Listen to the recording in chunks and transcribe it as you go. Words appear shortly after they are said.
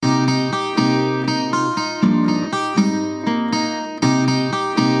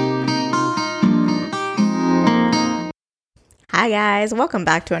Hi guys, welcome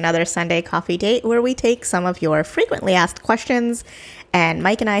back to another Sunday coffee date where we take some of your frequently asked questions and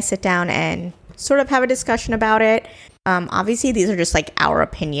Mike and I sit down and sort of have a discussion about it. Obviously, these are just like our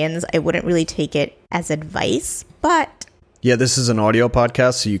opinions. I wouldn't really take it as advice, but... Yeah, this is an audio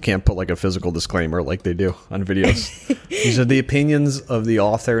podcast, so you can't put like a physical disclaimer like they do on videos. These are the opinions of the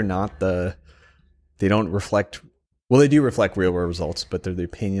author, not the... They don't reflect... Well, they do reflect real world results, but they're the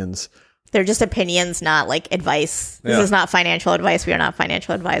opinions. They're just opinions, not like advice. This is not financial advice. We are not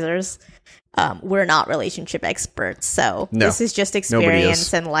financial advisors. We're not relationship experts. So this is just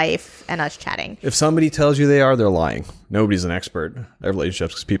experience and life and us chatting. If somebody tells you they are, they're lying. Nobody's an expert at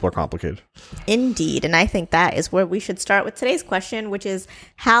relationships because people are complicated. Indeed. And I think that is where we should start with today's question, which is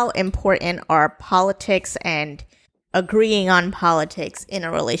how important are politics and agreeing on politics in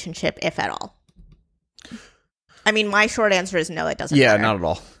a relationship, if at all? I mean, my short answer is no, it doesn't matter. Yeah, not at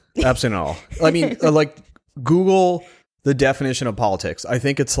all. Absolutely not at all. I mean, like, Google the definition of politics. I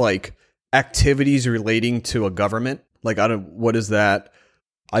think it's like activities relating to a government. Like, what is that?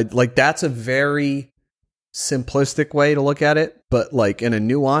 That's a very simplistic way to look at it. But like in a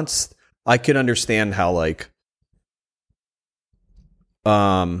nuance, I could understand how I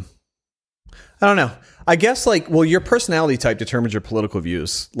don't know. I guess your personality type determines your political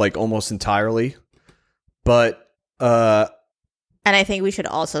views, like almost entirely. But, and I think we should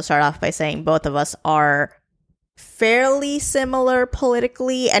also start off by saying both of us are fairly similar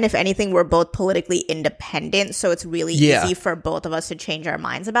politically. And if anything, we're both politically independent. So it's really easy for both of us to change our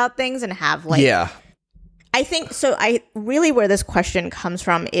minds about things and have I think so. Where this question comes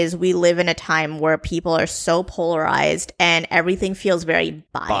from is we live in a time where people are so polarized and everything feels very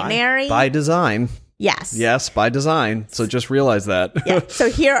binary. By design. Yes. Yes, by design. So just realize that. Yeah. So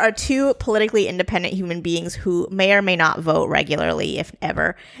here are two politically independent human beings who may or may not vote regularly, if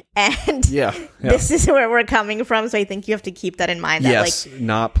ever. And this is where we're coming from. So I think you have to keep that in mind. That,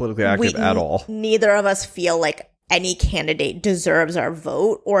 not politically active at all. Neither of us feel like any candidate deserves our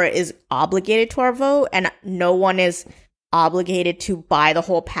vote or is obligated to our vote. And no one is obligated to buy the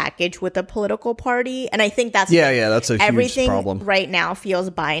whole package with a political party. And I think that's... that's a huge everything problem. Right now feels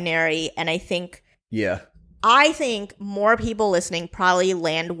binary. And I think... Yeah. I think more people listening probably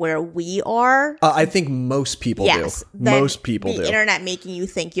land where we are. I think most people do. Most people do. The internet making you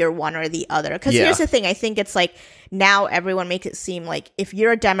think you're one or the other. Because here's the thing. I think it's like now everyone makes it seem like if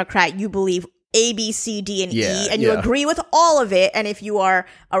you're a Democrat, you believe A, B, C, D, and E, and you agree with all of it. And if you are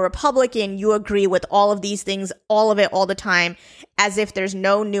a Republican, you agree with all of these things, all of it, all the time, as if there's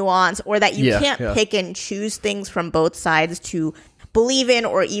no nuance or that you can't pick and choose things from both sides to believe in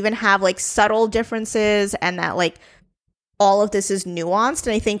or even have subtle differences, and that all of this is nuanced.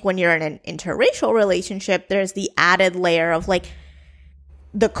 And I think when you're in an interracial relationship, there's the added layer of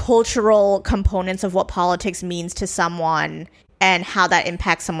the cultural components of what politics means to someone and how that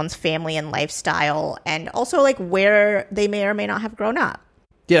impacts someone's family and lifestyle, and also where they may or may not have grown up.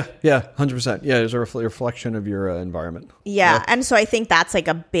 Yeah, 100%. Yeah, there's a reflection of your environment. Yeah, and so I think that's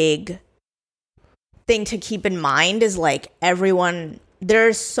a big thing to keep in mind is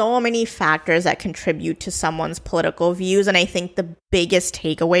there's so many factors that contribute to someone's political views, and I think the biggest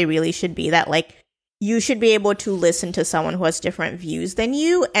takeaway really should be that you should be able to listen to someone who has different views than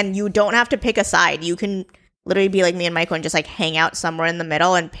you, and you don't have to pick a side. You can literally be like me and Michael and just hang out somewhere in the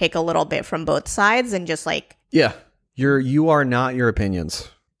middle and pick a little bit from both sides and just you are not your opinions.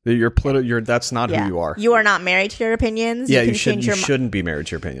 That's not who you are. You are not married to your opinions. Yeah, you shouldn't be married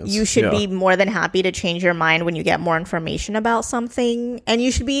to your opinions. You should be more than happy to change your mind when you get more information about something. And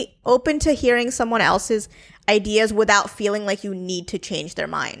you should be open to hearing someone else's ideas without feeling like you need to change their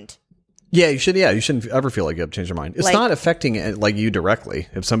mind. Yeah, you should. Yeah, you shouldn't ever feel like you have to change your mind. It's not affecting it you directly.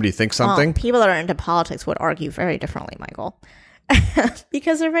 If somebody thinks something. People that are into politics would argue very differently, Michael.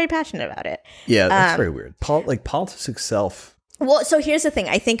 Because they're very passionate about it. Yeah, that's very weird. Politics itself... Well, so here's the thing.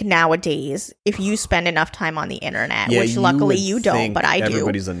 I think nowadays, if you spend enough time on the internet, which luckily you don't, but I do.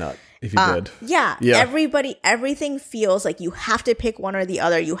 Everybody's a nut if you did. Yeah. Everything feels like you have to pick one or the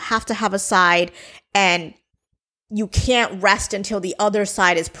other. You have to have a side, and you can't rest until the other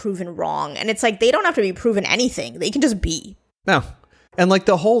side is proven wrong. And it's they don't have to be proven anything. They can just be. No. And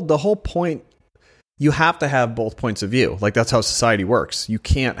the whole point, you have to have both points of view. That's how society works. You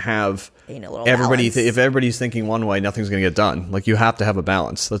can't have everybody. If everybody's thinking one way, nothing's going to get done. You have to have a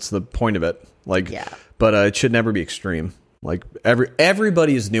balance. That's the point of it. But it should never be extreme.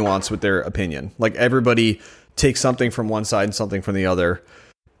 Everybody is nuanced with their opinion. Everybody takes something from one side and something from the other.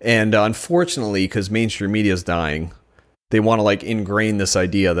 And unfortunately, because mainstream media is dying, they want to like ingrain this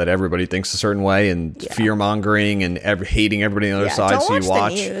idea that everybody thinks a certain way, and fear mongering and hating everybody on the other side. Don't so you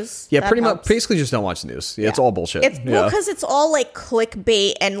watch the news. Yeah, that pretty helps. much. Basically, just don't watch the news. It's all bullshit. Well, because it's all like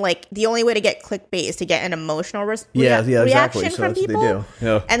clickbait, and like the only way to get clickbait is to get an emotional reaction from people. What they do.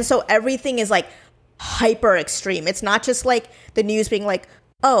 Yeah. And so everything is like hyper extreme. It's not just like the news being like,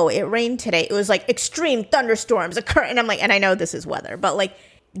 oh, it rained today. It was like extreme thunderstorms occur, and I'm like, and I know this is weather, but like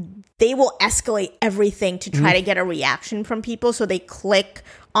they will escalate everything to try to get a reaction from people. So they click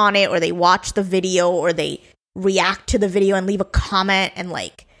on it, or they watch the video, or they react to the video and leave a comment, and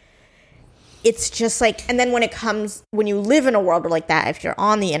like it's just like, and then when you live in a world like that, if you're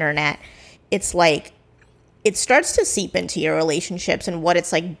on the internet, it's like it starts to seep into your relationships and what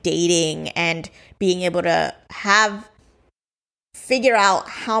it's like dating and being able to figure out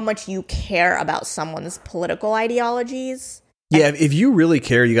how much you care about someone's political ideologies. Yeah, if you really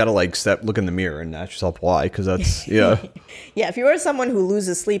care, you got to like look in the mirror and ask yourself why, because that's yeah, if you are someone who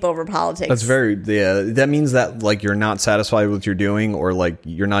loses sleep over politics, that's that means that like you're not satisfied with what you're doing, or like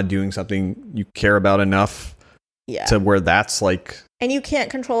you're not doing something you care about enough, to where that's like, and you can't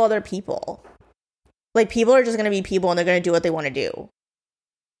control other people. Like people are just going to be people, and they're going to do what they want to do.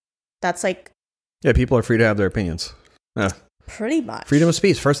 That's like, people are free to have their opinions. Yeah, pretty much. Freedom of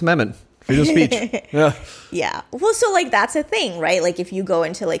speech, First Amendment. Freedom of speech. Yeah. Well, so like that's a thing, right? Like if you go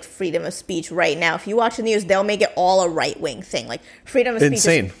into like freedom of speech right now, if you watch the news, they'll make it all a right-wing thing. Like freedom of speech is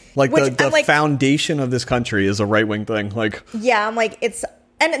insane. Like the foundation of this country is a right-wing thing. Like I'm like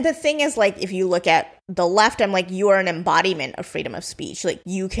and the thing is, like if you look at the left, I'm like, you are an embodiment of freedom of speech. Like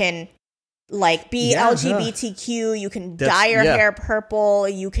you can like be LGBTQ, you can dye your hair purple,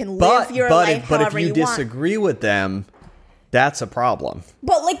 you can live your life however you want. But if you disagree with them, that's a problem.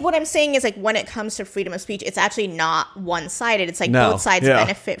 But like what I'm saying is like when it comes to freedom of speech, it's actually not one-sided. It's like both sides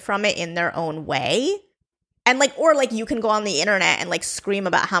benefit from it in their own way. And like, or like you can go on the internet and like scream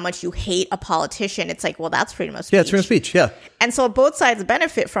about how much you hate a politician. It's like, well, that's freedom of speech. Yeah, it's freedom of speech. Yeah. And so both sides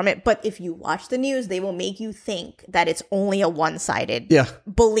benefit from it. But if you watch the news, they will make you think that it's only a one-sided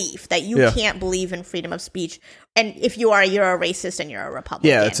belief, that you can't believe in freedom of speech. And if you're a racist and you're a Republican.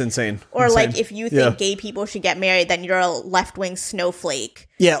 Yeah, it's insane. Or like if you think gay people should get married, then you're a left-wing snowflake.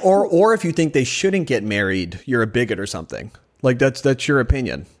 Yeah, or if you think they shouldn't get married, you're a bigot or something. Like that's your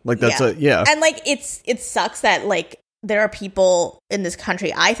opinion. Like that's And like it sucks that like there are people in this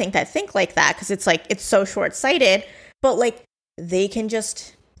country, I think, that think like that, because it's like it's so short-sighted, but like they can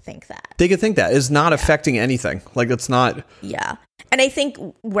just think that. They can think that. It's not affecting anything. Like it's not. Yeah. And I think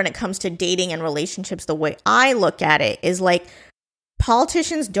when it comes to dating and relationships, the way I look at it is like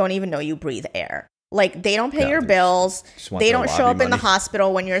politicians don't even know you breathe air. Like they don't pay your bills. They don't show up in the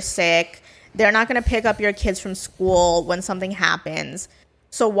hospital when you're sick. They're not going to pick up your kids from school when something happens.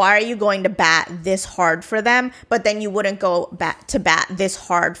 So why are you going to bat this hard for them, but then you wouldn't go bat this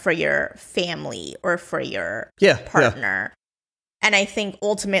hard for your family or for your partner? And I think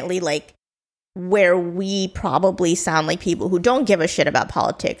ultimately, like, where we probably sound like people who don't give a shit about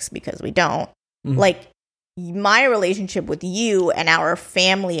politics, because we don't, like, my relationship with you and our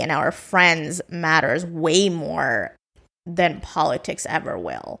family and our friends matters way more than politics ever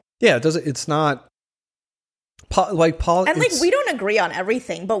will. Yeah, it's not like politics. And like we don't agree on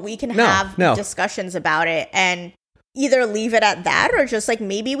everything, but we can have discussions about it and either leave it at that, or just like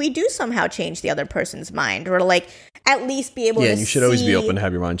maybe we do somehow change the other person's mind, or like at least be able to. Yeah, you should always be open to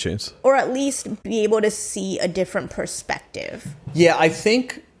have your mind changed, or at least be able to see a different perspective. Yeah, I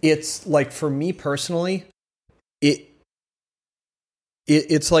think it's like, for me personally,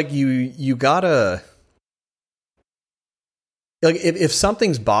 it's like you gotta. Like if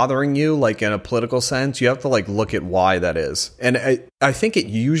something's bothering you, like in a political sense, you have to like look at why that is. And I think it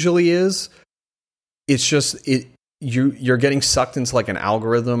usually is. It's just you're getting sucked into like an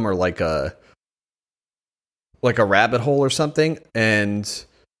algorithm or like a rabbit hole or something. And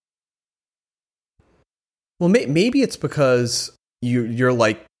well, maybe it's because you're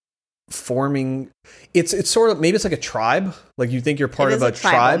like forming. It's sort of, maybe it's like a tribe. Like you think you're part of a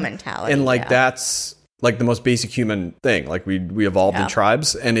tribe mentality, and like that's like the most basic human thing. Like we evolved in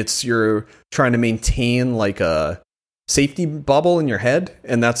tribes, and you're trying to maintain like a safety bubble in your head.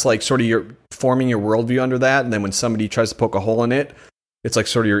 And that's like sort of you're forming your worldview under that. And then when somebody tries to poke a hole in it, it's like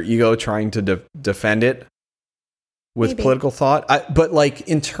sort of your ego trying to defend it with political thought. But like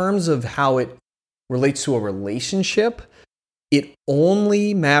in terms of how it relates to a relationship, it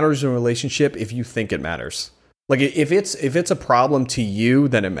only matters in a relationship if you think it matters. Like if it's a problem to you,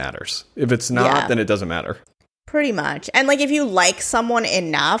 then it matters. If it's not, then it doesn't matter. Pretty much. And like if you like someone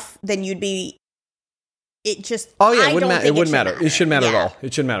enough, then you'd be it just it wouldn't matter. It shouldn't matter at all.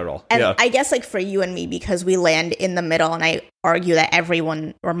 It shouldn't matter at all. And I guess like for you and me, because we land in the middle, and I argue that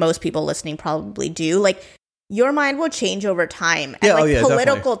everyone or most people listening probably do, like your mind will change over time. And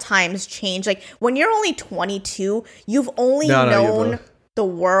political times change. Like when you're only 22, you've only known the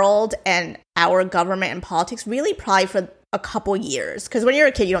world and our government and politics really probably for a couple years. Because when you're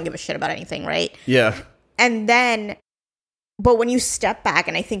a kid, you don't give a shit about anything, right? Yeah. And then, but when you step back,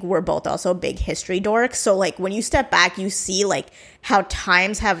 and I think we're both also big history dorks, so like when you step back, you see like how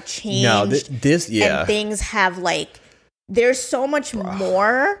times have changed. No, this and things have like, there's so much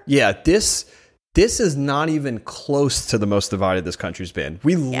more. Yeah, this is not even close to the most divided this country's been.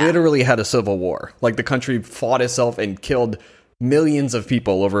 We literally had a civil war. Like the country fought itself and killed millions of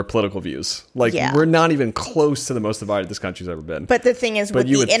people over political views. Like we're not even close to the most divided this country's ever been. But the thing is, with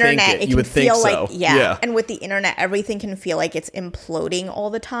the internet, it can feel like and with the internet, everything can feel like it's imploding all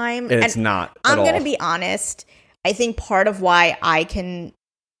the time. And it's not. I'm going to be honest. I think part of why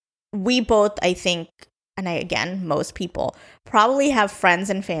we both, I think, and again, most people probably have friends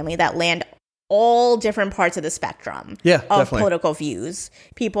and family that land all different parts of the spectrum of political views.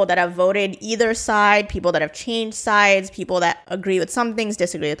 People that have voted either side, people that have changed sides, people that agree with some things,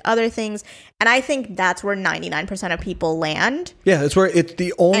 disagree with other things. And I think that's where 99% of people land. Yeah, it's where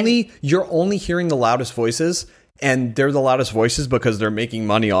you're only hearing the loudest voices, and they're the loudest voices because they're making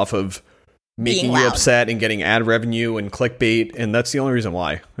money off of making you upset and getting ad revenue and clickbait, and that's the only reason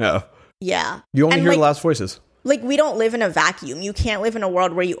why. Yeah. Yeah. You only hear the loudest voices. Like, we don't live in a vacuum. You can't live in a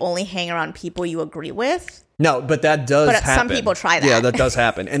world where you only hang around people you agree with. No, but that does happen. But some people try that. Yeah, that does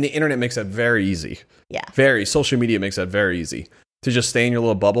happen. And the internet makes that very easy. Yeah. Social media makes that very easy. To just stay in your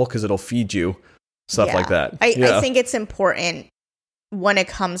little bubble because it'll feed you stuff like that. I think it's important when it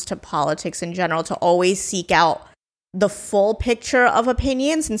comes to politics in general to always seek out the full picture of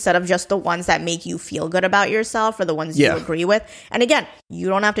opinions instead of just the ones that make you feel good about yourself or the ones you agree with. And again, you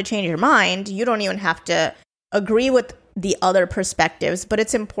don't have to change your mind. You don't even have to agree with the other perspectives, but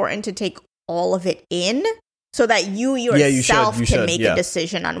it's important to take all of it in so that you yourself can make a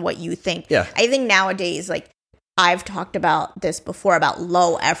decision on what you think. Yeah. I think nowadays, like, I've talked about this before about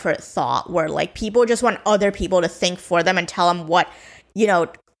low effort thought, where like people just want other people to think for them and tell them what,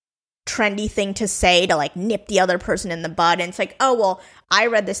 trendy thing to say to like nip the other person in the bud. And it's like, oh, well, I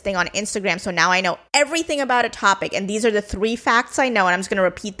read this thing on Instagram, so now I know everything about a topic, and these are the 3 facts I know, and I'm just going to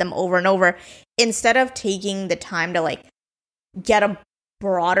repeat them over and over, instead of taking the time to like get a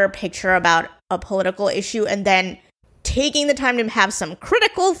broader picture about a political issue and then taking the time to have some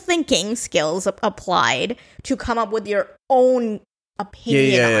critical thinking skills applied to come up with your own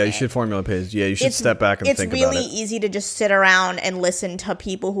opinion. Yeah. You should formulate page. Yeah, you should step back and think about it. It's really easy to just sit around and listen to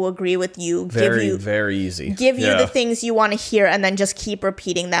people who agree with you. Very easy. Give you the things you want to hear, and then just keep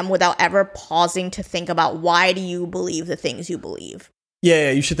repeating them without ever pausing to think about why do you believe the things you believe.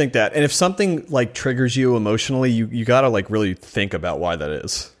 Yeah, you should think that. And if something like triggers you emotionally, you gotta like really think about why that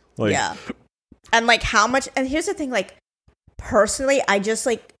is. Like, yeah. And like how much, and here's the thing, like personally, I just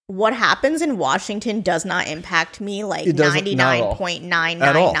like, what happens in Washington does not impact me like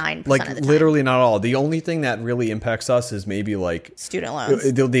 99.999% like, of the time. Literally not at all. The only thing that really impacts us is maybe like student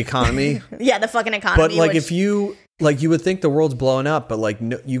loans, the economy. Yeah, the fucking economy. But like if you like, you would think the world's blowing up, but like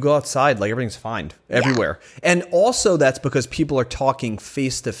no, you go outside, like everything's fine everywhere. Yeah. And also that's because people are talking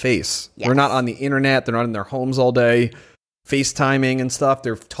face to face. They're not on the internet. They're not in their homes all day. FaceTiming and stuff.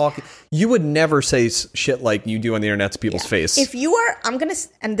 They're talking. You would never say shit like you do on the internet to people's face. If you are,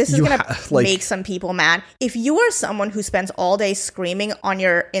 and this is going to make some people mad. If you are someone who spends all day screaming on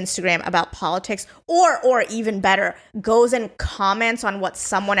your Instagram about politics, or even better, goes and comments on what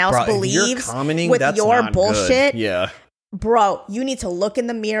someone else believes with your bullshit. Good. Yeah. Bro, you need to look in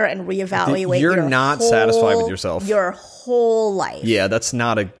the mirror and reevaluate. You're not satisfied with yourself. Your whole life. Yeah, that's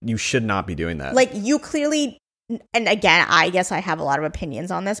not you should not be doing that. Like, you clearly, and again, I guess I have a lot of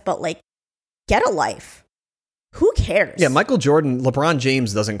opinions on this, but like, get a life. Who cares? Yeah, LeBron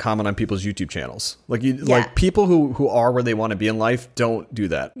James doesn't comment on people's YouTube channels. Like like people who are where they want to be in life don't do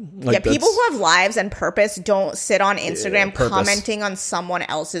that. Like, people who have lives and purpose don't sit on Instagram commenting on someone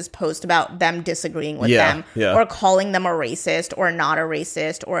else's post about them disagreeing with them or calling them a racist or not a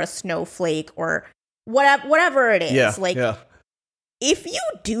racist or a snowflake or whatever it is. If you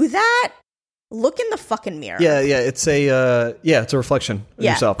do that, look in the fucking mirror. Yeah, it's a reflection of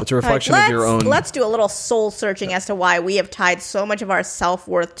yourself. It's a reflection of your own. Let's do a little soul searching as to why we have tied so much of our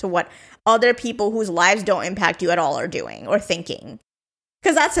self-worth to what other people whose lives don't impact you at all are doing or thinking.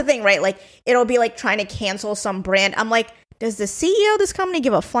 Because that's the thing, right? Like, it'll be like trying to cancel some brand. I'm like, does the CEO of this company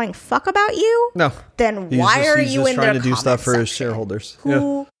give a flying fuck about you? No. Then why are you in their trying to do stuff for his section? shareholders?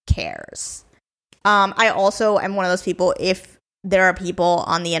 Who cares? I also am one of those people, if there are people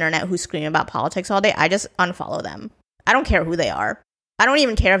on the internet who scream about politics all day, I just unfollow them. I don't care who they are. I don't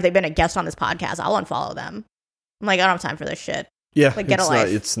even care if they've been a guest on this podcast. I'll unfollow them. I'm like, I don't have time for this shit. Yeah, like, get a life.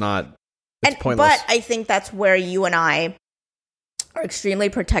 It's pointless. But I think that's where you and I are extremely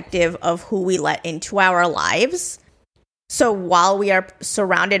protective of who we let into our lives. So while we are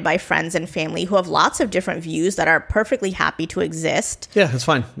surrounded by friends and family who have lots of different views that are perfectly happy to exist. Yeah, it's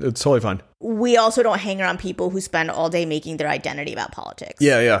fine. It's totally fine. We also don't hang around people who spend all day making their identity about politics.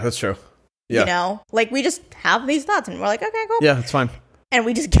 Yeah, that's true. Yeah. You know? Like, we just have these thoughts and we're like, okay, cool. Yeah, it's fine. And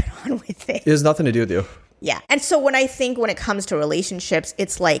we just get on with it. It has nothing to do with you. Yeah. And so when it comes to relationships,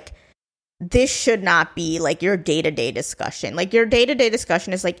 it's like, this should not be like your day-to-day discussion. Like, your day-to-day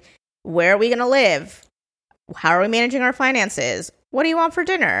discussion is like, where are we going to live? How are we managing our finances? What do you want for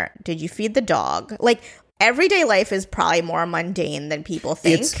dinner? Did you feed the dog? Like, everyday life is probably more mundane than people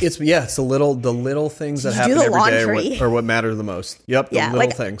think. It's the little things that happen every day are what matter the most. Yep, the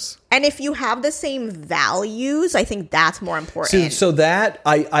little things. And if you have the same values, I think that's more important. So that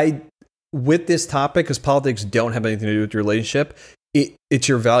I with this topic, because politics don't have anything to do with your relationship, it's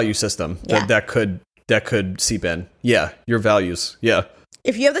your value system that could seep in. Yeah, your values. Yeah.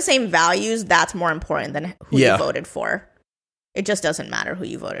 If you have the same values, that's more important than who you voted for. It just doesn't matter who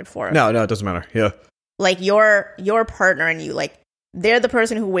you voted for. No, it doesn't matter. Yeah. Like, your partner and you, like, they're the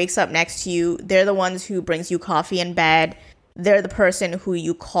person who wakes up next to you. They're the ones who brings you coffee in bed. They're the person who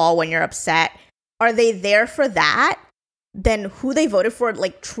you call when you're upset. Are they there for that? Then who they voted for,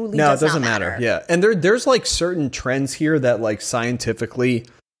 like, truly does not matter. No, it doesn't matter. Yeah. And there's, like, certain trends here that, like, scientifically,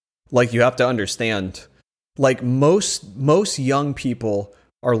 like, you have to understand. Like, most young people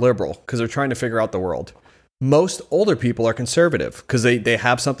are liberal because they're trying to figure out the world. Most older people are conservative because they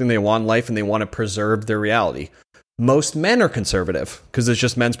have something they want in life and they want to preserve their reality. Most men are conservative because it's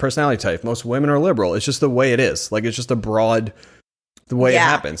just men's personality type. Most women are liberal. It's just the way it is. Like, it's just the way it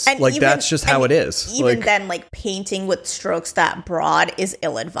happens. And like, that's just how it is. Even then, like, painting with strokes that broad is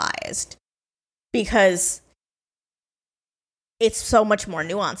ill-advised because it's so much more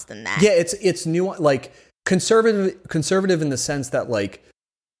nuanced than that. Yeah, it's nuanced. Like, conservative in the sense that, like,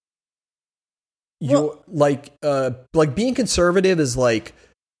 like being conservative is like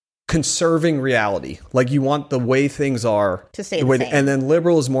conserving reality. Like, you want the way things are to stay the same. And then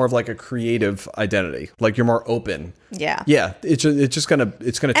liberal is more of like a creative identity. Like, you're more open. Yeah. Yeah. It's gonna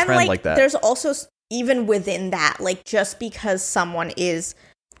trend like that. There's also, even within that, like, just because someone is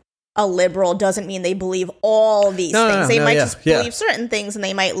a liberal doesn't mean they believe all these things. They might just believe certain things, and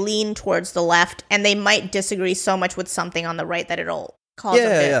they might lean towards the left, and they might disagree so much with something on the right that it'll cause a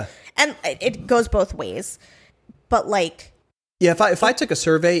bit. Yeah. And it goes both ways. But, like, yeah, if I took a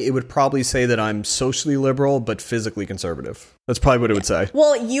survey, it would probably say that I'm socially liberal but physically conservative. That's probably what it would say.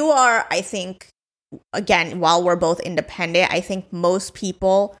 Well, you are, I think, again, while we're both independent, I think most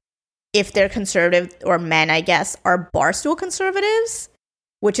people, if they're conservative, or men, I guess, are barstool conservatives,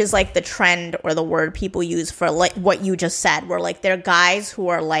 which is like the trend or the word people use for, like, what you just said, where, like, they're guys who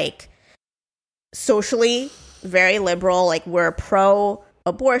are, like, socially very liberal, like, we're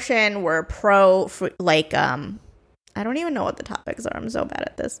pro-abortion, we're like, I don't even know what the topics are. I'm so bad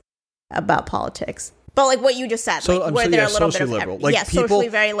at this, about politics. But, like, what you just said, so, like, where they're a little bit of liberal. Like, socially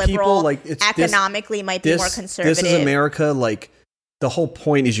very liberal, people, like, economically might be more conservative. This is America. Like, the whole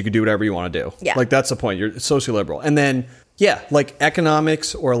point is you can do whatever you want to do. Yeah. Like, that's the point. You're socially liberal. And then, yeah, like,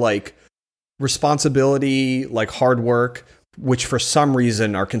 economics or, like, responsibility, like, hard work, which for some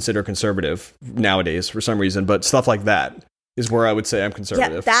reason are considered conservative nowadays for some reason, but stuff like that is where I would say I'm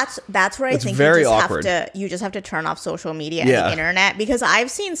conservative. Yeah, that's where I think very you just have to turn off social media and the internet, because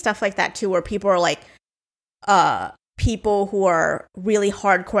I've seen stuff like that too, where people are like, people who are really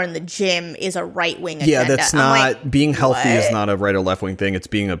hardcore in the gym is a right-wing agenda. Yeah, that's not, like, being healthy is not a right or left-wing thing. It's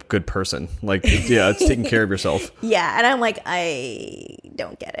being a good person. Like, it's taking care of yourself. Yeah, and I'm like, I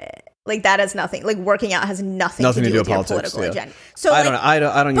don't get it. Like, that has nothing, like, working out has nothing to do with your political agenda. So, I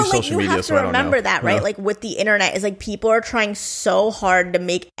don't use social media, so I don't know. You have to remember that, right? Yeah. Like, with the internet, is like, people are trying so hard to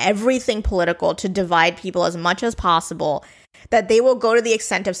make everything political, to divide people as much as possible, that they will go to the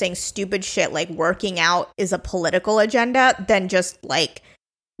extent of saying stupid shit like working out is a political agenda than just, like,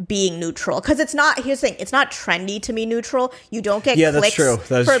 being neutral. Because it's not, here's the thing, it's not trendy to be neutral. You don't get clicks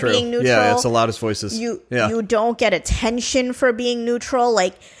for being neutral. Yeah, it's the loudest voices. You don't get attention for being neutral.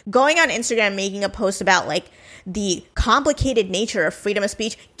 Like, going on Instagram, making a post about, like, the complicated nature of freedom of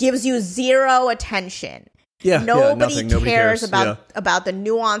speech gives you zero attention. Yeah, nobody cares about the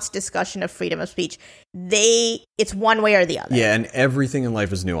nuanced discussion of freedom of speech. It's one way or the other. Yeah, and everything in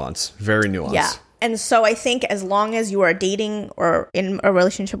life is nuanced. Very nuanced. Yeah. And so I think as long as you are dating or in a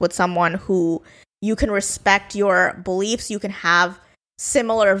relationship with someone who you can respect your beliefs, you can have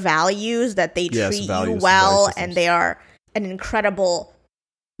similar values, that they treat you well, and they are an incredible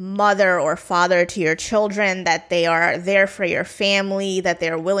mother or father to your children, that they are there for your family, that they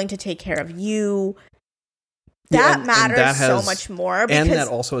are willing to take care of you. That matters so much more. Because, and that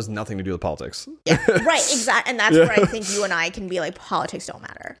also has nothing to do with politics. Yeah, right, exactly. And that's where I think you and I can be like, politics don't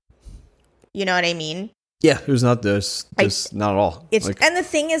matter. You know what I mean? Yeah, there's not not at all. It's like, and the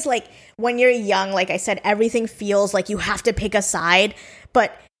thing is, like, when you're young, like I said, everything feels like you have to pick a side,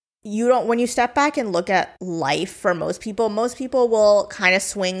 but you don't. When you step back and look at life, for most people will kind of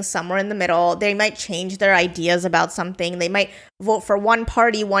swing somewhere in the middle. They might change their ideas about something. They might vote for one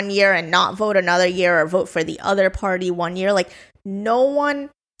party one year and not vote another year, or vote for the other party one year. Like, no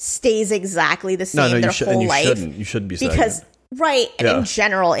one stays exactly the same their whole life. You shouldn't be because. Right. And in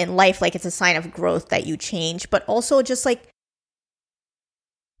general, in life, like, it's a sign of growth that you change. But also just, like,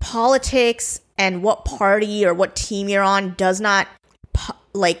 politics and what party or what team you're on does not,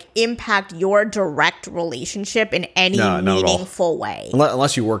 like, impact your direct relationship in any meaningful way.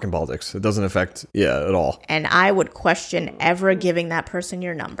 Unless you work in politics. It doesn't affect, at all. And I would question ever giving that person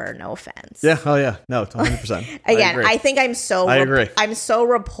your number. No offense. Yeah. Oh, yeah. No, 100%. Again, I think I'm so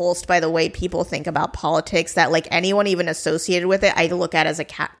repulsed by the way people think about politics that, like, anyone even associated with it, I look at as a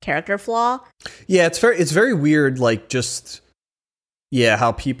character flaw. Yeah, it's very weird, like, just,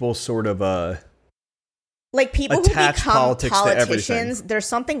 how people sort of, like, people who become politicians, there's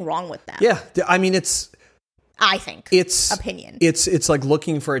something wrong with them. Yeah, I mean, I think it's opinion. It's like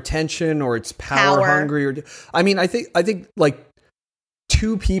looking for attention, or it's power hungry, or I mean, I think like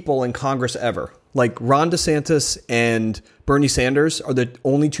two people in Congress ever, like Ron DeSantis and Bernie Sanders, are the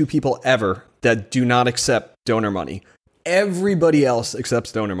only two people ever that do not accept donor money. Everybody else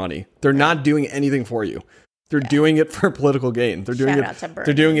accepts donor money. They're not doing anything for you. They're doing it for political gain. They're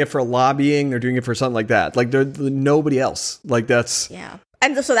doing it for lobbying. They're doing it for something like that. Like, they're nobody else. Like, that's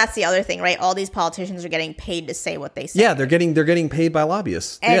And so that's the other thing, right? All these politicians are getting paid to say what they say. Yeah, they're getting paid by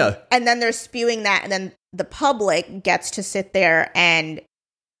lobbyists. And then they're spewing that, and then the public gets to sit there and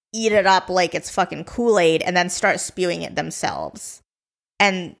eat it up like it's fucking Kool-Aid, and then start spewing it themselves.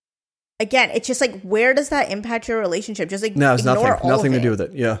 And again, it's just like, where does that impact your relationship? Just like, no, it's nothing to do with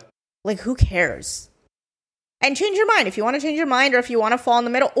it. Yeah. Like, who cares? And change your mind if you want to change your mind, or if you want to fall in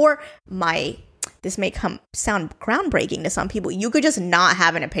the middle. Or this may sound groundbreaking to some people. You could just not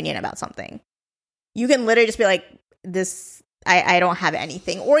have an opinion about something. You can literally just be like, this, I don't have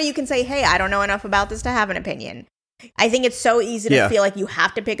anything. Or you can say, hey, I don't know enough about this to have an opinion. I think it's so easy to feel like you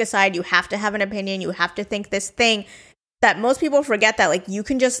have to pick a side. You have to have an opinion. You have to think this thing, that most people forget that, like, you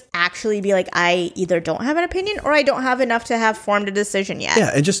can just actually be like, I either don't have an opinion, or I don't have enough to have formed a decision yet. Yeah,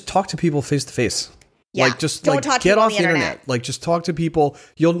 and just talk to people face to face. Yeah. Like, just don't get off the internet. Like, just talk to people.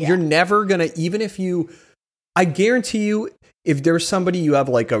 You're never gonna, even if I guarantee you, if there's somebody you have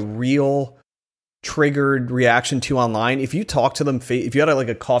like a real triggered reaction to online, if you talk to them, if you had like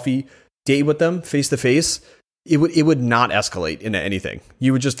a coffee date with them face to face, it would not escalate into anything.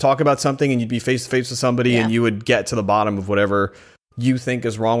 You would just talk about something, and you'd be face to face with somebody, and you would get to the bottom of whatever you think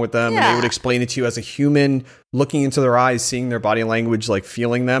is wrong with them, and they would explain it to you as a human, looking into their eyes, seeing their body language, like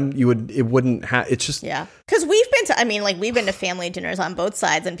feeling them. It's just because we've been to family dinners on both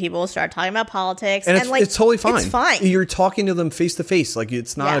sides, and people start talking about politics, and it's totally fine. It's fine. You're talking to them face to face, like,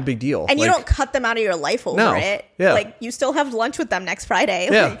 it's not a big deal, and you don't cut them out of your life over it. Yeah. Like, you still have lunch with them next Friday.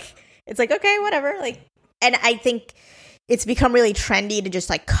 Yeah. Like, it's like, okay, whatever. Like, and I think it's become really trendy to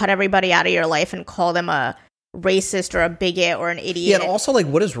just like cut everybody out of your life and call them a racist or a bigot or an idiot. Yeah, and also, like,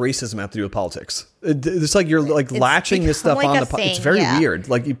 what does racism have to do with politics? It's like you're like latching this stuff on the it's very weird.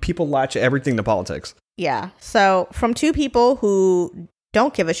 Like, people latch everything to politics. Yeah. So from two people who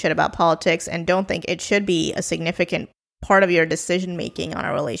don't give a shit about politics and don't think it should be a significant part of your decision making on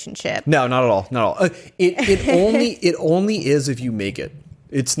a relationship. No, not at all. Not at all. It only is if you make it.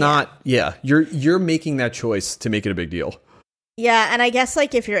 It's not. Yeah, you're making that choice to make it a big deal. Yeah, and I guess,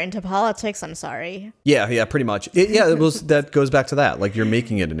 like, if you're into politics, I'm sorry. Yeah, pretty much. That goes back to that. Like, you're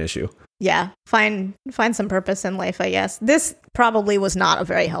making it an issue. Yeah, find some purpose in life, I guess. This probably was not a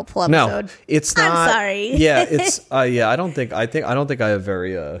very helpful episode. No, it's not. I'm sorry. Yeah, it's. I don't think I have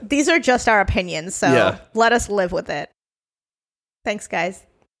very. These are just our opinions, so let us live with it. Thanks, guys.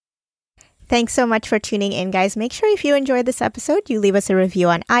 Thanks so much for tuning in, guys. Make sure if you enjoyed this episode, you leave us a review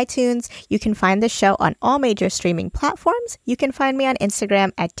on iTunes. You can find the show on all major streaming platforms. You can find me on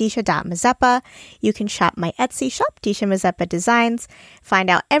Instagram at disha.mazeppa. You can shop my Etsy shop, Disha Mazeppa Designs. Find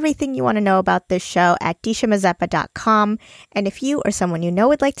out everything you want to know about this show at dishamazeppa.com. And if you or someone you know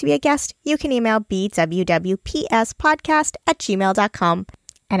would like to be a guest, you can email bwwpspodcast@gmail.com.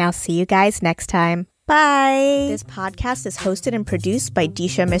 And I'll see you guys next time. Bye! This podcast is hosted and produced by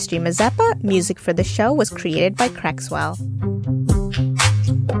Disha Mystery Mazeppa. Music for the show was created by Crexwell.